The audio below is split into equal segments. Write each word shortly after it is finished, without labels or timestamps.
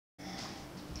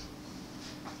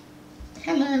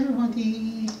Hello,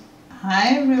 everybody.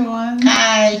 Hi everyone.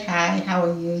 Hi, how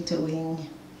are you doing?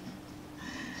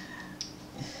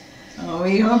 Oh,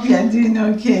 we hope you're doing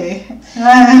okay.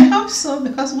 I hope so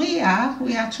because we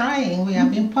are trying. We are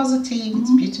being positive.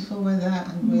 It's beautiful weather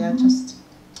and we are just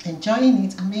enjoying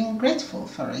it and being grateful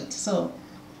for it. So,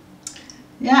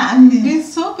 Yeah, and we've been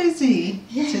so busy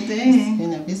yes, today. it's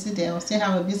been a busy day. We still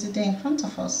have a busy day in front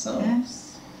of us. So, Yes.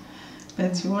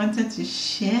 But we wanted to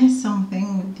share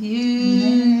something with you.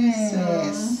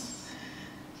 yes.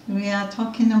 So we are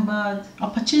talking about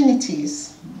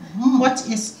Opportunities. What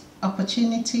is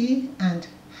opportunity and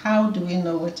how do we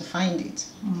know where to find it?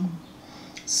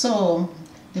 So,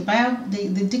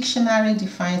 the dictionary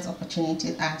defines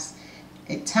opportunity as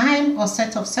a time or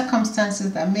set of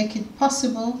circumstances that make it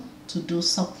possible to do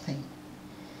something.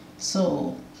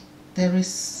 So, there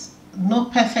is no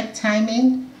perfect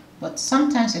timing, but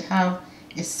sometimes you have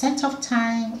a set of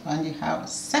time and you have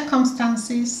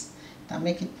circumstances that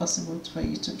make it possible for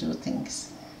you to do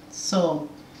things. So,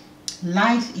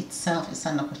 life itself is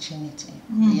an opportunity.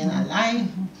 Being alive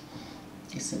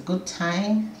is a good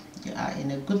time. You are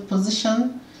in a good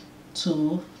position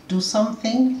to do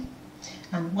something,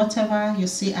 and whatever you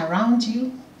see around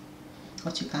you,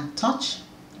 what you can touch,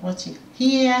 what you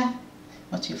hear,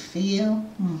 what you feel,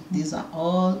 these are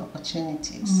all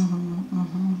opportunities.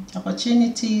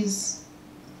 Opportunities,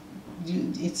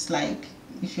 it's like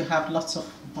if you have lots of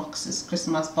boxes,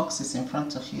 Christmas boxes in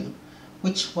front of you,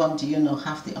 which one do you know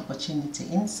have the opportunity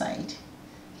inside?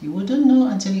 You wouldn't know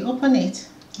until you open it.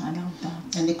 I love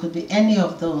that. And it could be any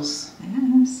of those.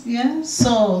 Yes.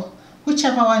 So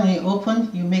whichever one you open,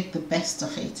 you make the best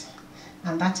of it.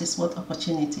 And that is what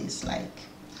opportunity is like.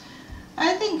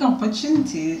 I think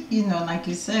opportunity, like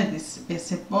you said,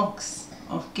 it's a box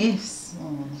of gifts.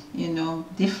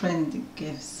 Different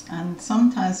gifts, and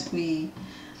sometimes we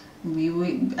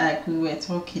like we were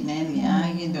talking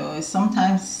earlier,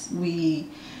 sometimes we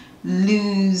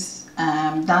lose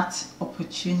that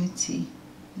opportunity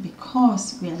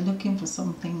because we are looking for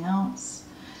something else,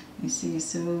 you see.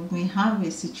 So we have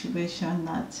a situation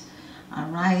that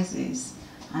arises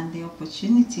and the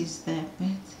opportunity is there, but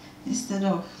instead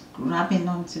of grabbing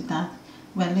onto that,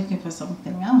 we're looking for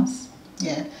something else.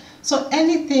 Yeah. So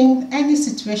any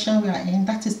situation we are in,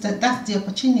 that's the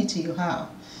opportunity you have.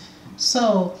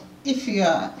 So if you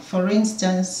are, for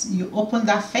instance, you open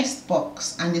that first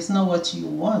box and it's not what you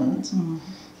want,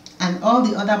 and all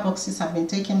the other boxes have been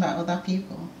taken by other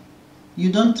people,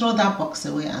 you don't throw that box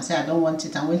away and say, I don't want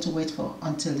it, I'm going to wait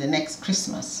until the next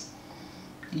Christmas.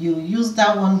 You use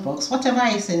that one box, whatever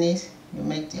is in it, you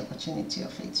make the opportunity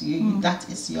of it. That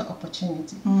is your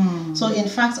opportunity. So in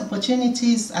fact,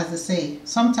 opportunities, as I say,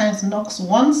 sometimes knocks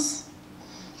once,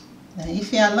 and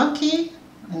if you are lucky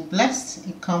and blessed,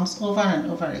 it comes over and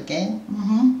over again.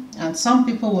 And some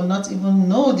people will not even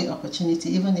know the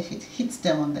opportunity, even if it hits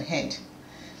them on the head.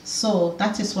 So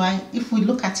that is why, if we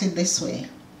look at it this way,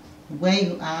 where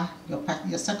you are,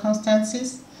 your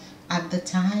circumstances, at the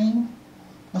time,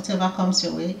 whatever comes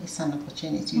your way is an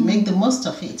opportunity. You make the most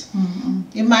of it.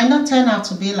 It might not turn out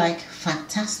to be like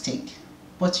fantastic,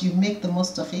 but you make the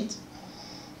most of it.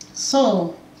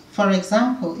 So, for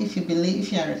example, if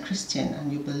you are a Christian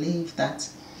and you believe that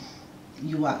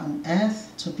you are on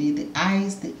earth to be the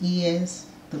eyes, the ears,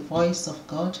 the voice of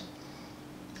God,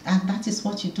 and that is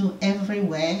what you do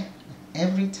everywhere,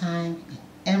 every time,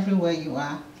 everywhere you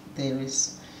are, there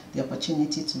is the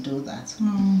opportunity to do that.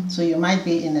 So you might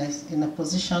be in a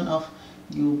position of,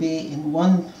 you'll be in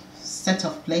one set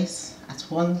of place at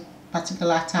one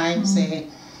particular time, say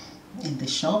in the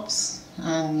shops,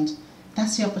 and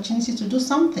that's the opportunity to do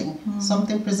something.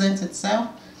 Something presents itself,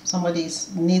 somebody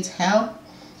needs help,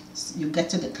 you get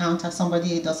to the counter,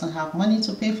 somebody doesn't have money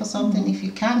to pay for something. If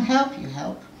you can help, you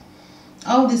help.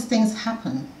 All these things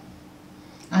happen.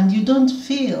 And you don't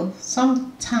feel,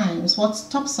 sometimes what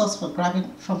stops us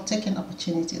from taking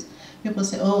opportunities, people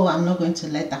say, oh, I'm not going to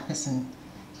let that person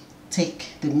take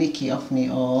the mickey of me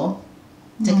or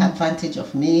take advantage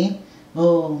of me.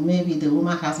 Oh, maybe the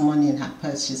woman has money in her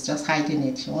purse, she's just hiding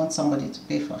it, she wants somebody to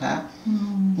pay for her.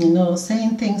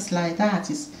 Saying things like that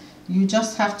is, you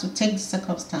just have to take the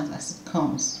circumstance as it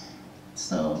comes.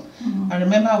 So I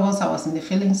remember once I was in the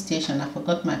filling station, I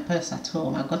forgot my purse at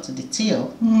home. I got to the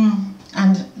till,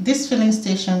 and this filling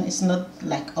station is not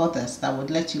like others that would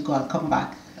let you go and come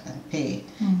back and pay.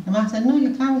 The man said, no,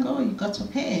 you can't go, you got to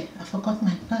pay. I forgot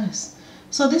my purse.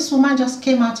 So this woman just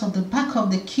came out of the back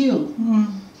of the queue,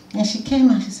 and she came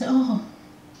and she said, oh,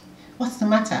 what's the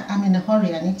matter? I'm in a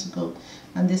hurry, I need to go.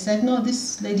 And they said, no,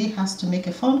 this lady has to make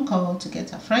a phone call to get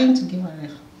her friend to give her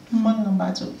a phone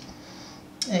number,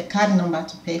 a card number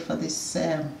to pay for this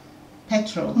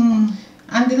petrol.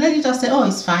 And the lady just said, oh,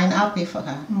 it's fine, I'll pay for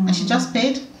her. And she just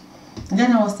paid. And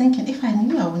then I was thinking, if I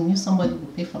knew somebody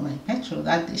would pay for my petrol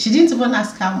that day. She didn't even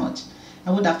ask how much.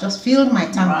 I would have just filled my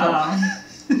tank up.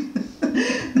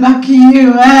 Lucky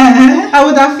you, eh? I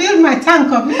would have filled my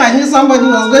tank up if I knew somebody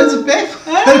was going to pay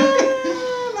for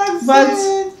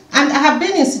it. And I have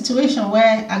been in a situation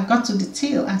where I got to the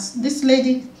till and this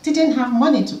lady didn't have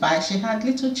money to buy. She had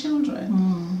little children.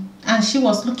 And she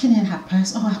was looking in her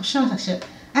purse. Oh, I'm sure I should.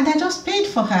 And I just paid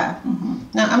for her.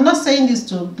 Now, I'm not saying this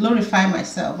to glorify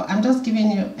myself, but I'm just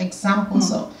giving you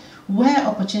examples of where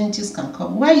opportunities can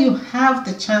come, where you have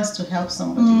the chance to help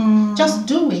somebody. Just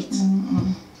do it.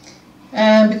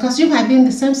 Because you might be in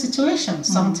the same situation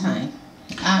sometime.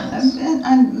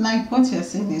 And like what you're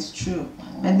saying is true.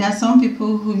 But there are some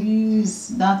people who use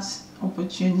that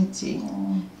opportunity,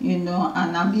 you know,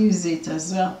 and abuse it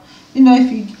as well. You know,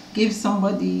 if you give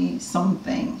somebody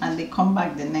something and they come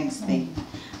back the next day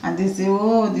and they say,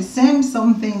 oh, the same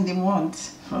something they want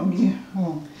from you,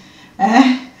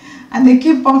 and they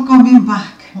keep on coming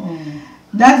back,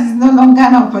 that is no longer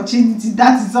an opportunity.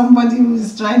 That is somebody who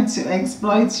is trying to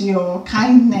exploit your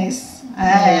kindness,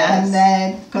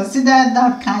 and consider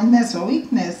that kindness or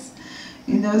weakness.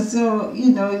 You know, so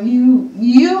you know,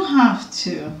 you have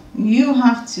to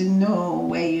know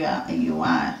where you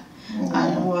are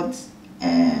and what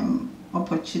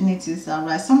opportunities are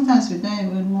right. Sometimes we don't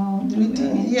even know.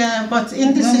 Yeah, but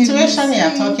in the situation you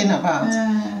are talking about,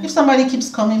 if somebody keeps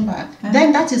coming back,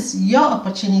 then that is your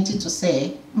opportunity to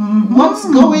say, what's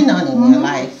going on in your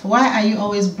life? Why are you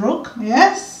always broke?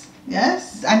 Yes.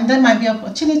 And there might be an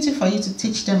opportunity for you to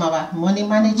teach them about money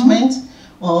management,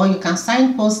 or you can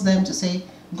signpost them to say,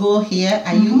 go here,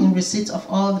 are you in receipt of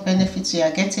all the benefits you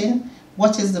are getting?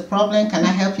 What is the problem? Can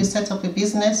I help you set up a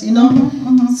business? You know,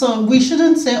 so we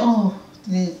shouldn't say, oh,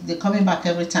 they're coming back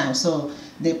every time, so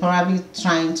they're probably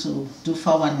trying to do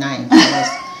 419 for us.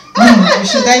 We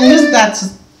should then use that to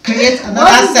create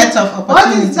another set of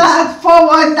opportunities. What is that?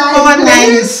 419?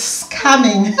 419 is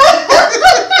scamming.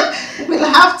 We'll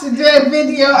have to do a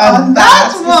video on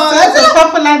that one. It's a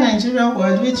popular Nigerian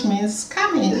word which means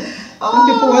scamming. When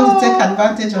people want to take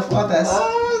advantage of others.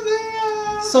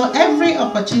 So every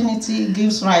opportunity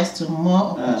gives rise to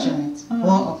more opportunity,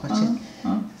 more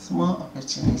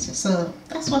opportunity. So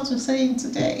that's what we're saying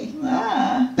today.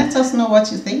 Let us know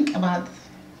what you think about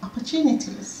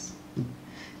opportunities.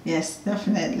 Yes,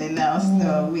 definitely. Let us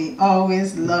know. We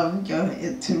always love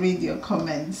to read your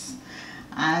comments,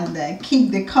 and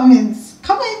keep the comments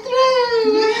coming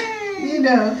through. You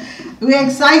know, we're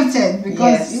excited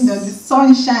because you know the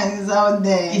sunshine is out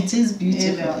there. It is beautiful.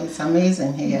 You know. It's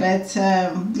amazing here. But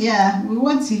yeah, we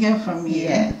want to hear from you.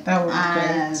 Yeah, that would be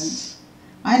great.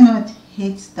 Why not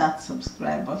hit that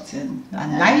subscribe button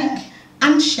and like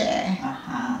and share.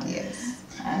 Yes.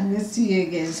 And we'll see you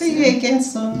again soon. See you again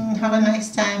soon. Have a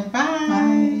nice time. Bye.